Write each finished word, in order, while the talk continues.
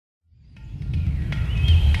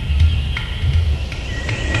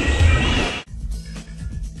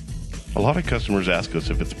lot of customers ask us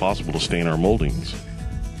if it's possible to stain our moldings.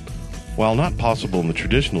 While not possible in the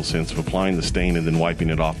traditional sense of applying the stain and then wiping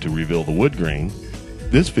it off to reveal the wood grain,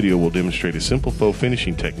 this video will demonstrate a simple faux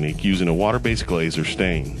finishing technique using a water-based glaze or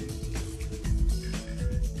stain.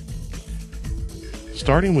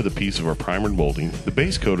 Starting with a piece of our primered molding, the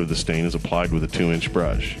base coat of the stain is applied with a 2-inch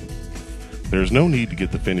brush. There is no need to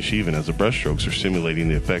get the finish even, as the brush strokes are simulating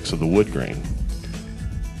the effects of the wood grain.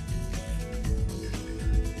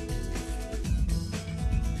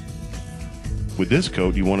 With this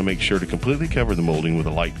coat, you want to make sure to completely cover the molding with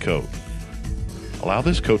a light coat. Allow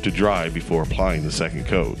this coat to dry before applying the second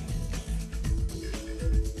coat.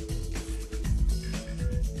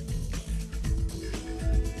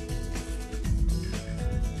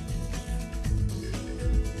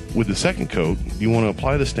 With the second coat, you want to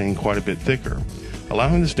apply the stain quite a bit thicker,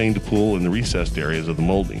 allowing the stain to pool in the recessed areas of the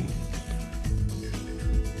molding.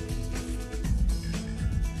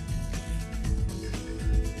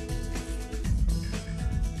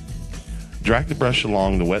 Drag the brush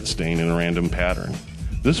along the wet stain in a random pattern.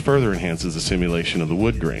 This further enhances the simulation of the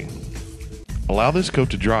wood grain. Allow this coat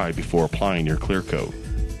to dry before applying your clear coat.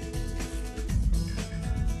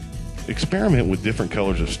 Experiment with different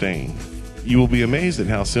colors of stain. You will be amazed at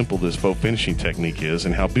how simple this faux finishing technique is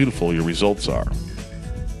and how beautiful your results are.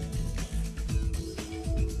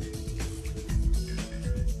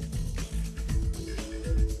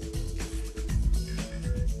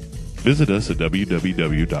 Visit us at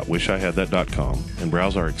www.WishiHadThat.com and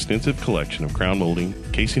browse our extensive collection of crown molding,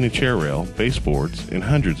 casing and chair rail, baseboards, and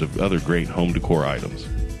hundreds of other great home decor items.